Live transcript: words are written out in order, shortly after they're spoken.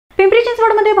पिंपरी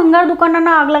चिंचवडमध्ये भंगार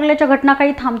दुकानांना आग लागल्याच्या घटना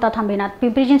काही थांबता थांबेनात।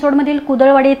 पिंपरी चिंचवडमधील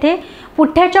कुदळवाडी येथे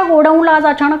पुठ्ठ्याच्या गोडाऊनला आज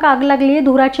अचानक आग लागली।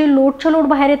 धुराची लोटछलोट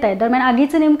बाहेर येत आहे। दरम्यान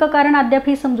आगीचे नेमकं कारण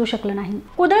अद्यापही समजू शकलं नाही।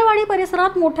 कुदळवाडी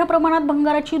परिसरात मोठ्या प्रमाणात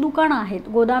भंगाराची दुकानं आहेत,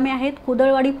 गोदामे आहेत।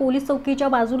 कुदळवाडी पोलीस चौकीच्या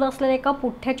बाजूला असलेल्या एका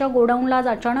पुठ्ठ्याच्या गोडाऊनला आज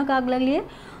अचानक आग लागली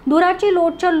आहे। धुराची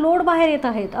लोट बाहेर येत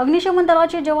आहेत। अग्निशमन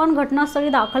दलाचे जवान घटनास्थळी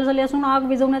दाखल झाले असून आग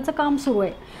विझवण्याचं काम सुरू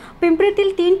आहे।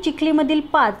 पिंपरीतील 3, चिखलीमधील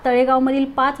 5, तळेगावमधील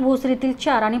 5, भोसरीतील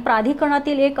 4 आणि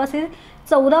प्राधिकरणातील 1 असे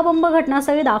 14 बंब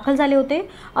घटनास्थळी दाखल झाले होते।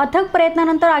 अथक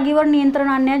प्रयत्नानंतर आगीवर नियंत्रण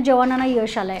आणण्यात जवानांना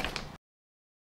यश आलंय।